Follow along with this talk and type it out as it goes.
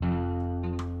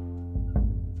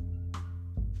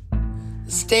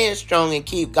Stand strong and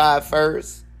keep God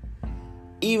first.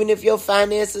 Even if your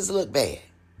finances look bad.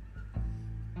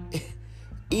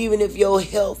 Even if your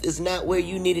health is not where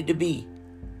you need it to be.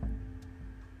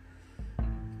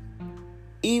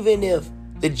 Even if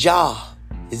the job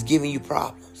is giving you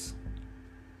problems.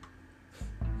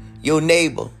 Your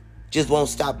neighbor just won't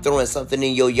stop throwing something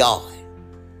in your yard.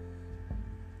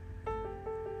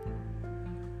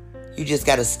 You just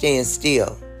got to stand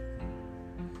still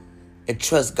and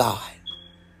trust God.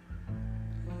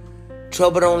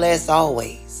 Trouble don't last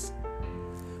always.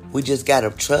 We just got to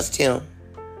trust Him.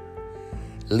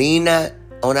 Lean not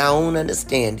on our own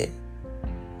understanding.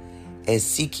 And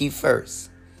seek ye first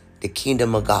the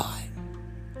kingdom of God.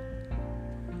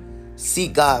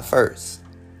 Seek God first.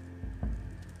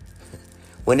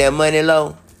 When that money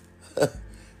low,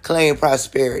 claim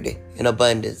prosperity and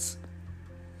abundance.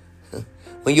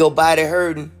 When your body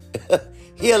hurting,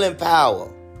 healing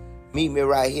power. Meet me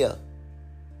right here.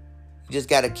 You just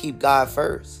got to keep God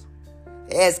first.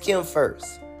 Ask Him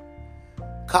first.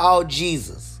 Call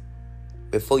Jesus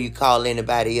before you call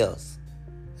anybody else.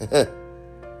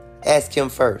 Ask Him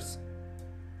first.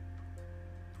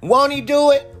 Won't He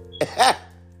do it?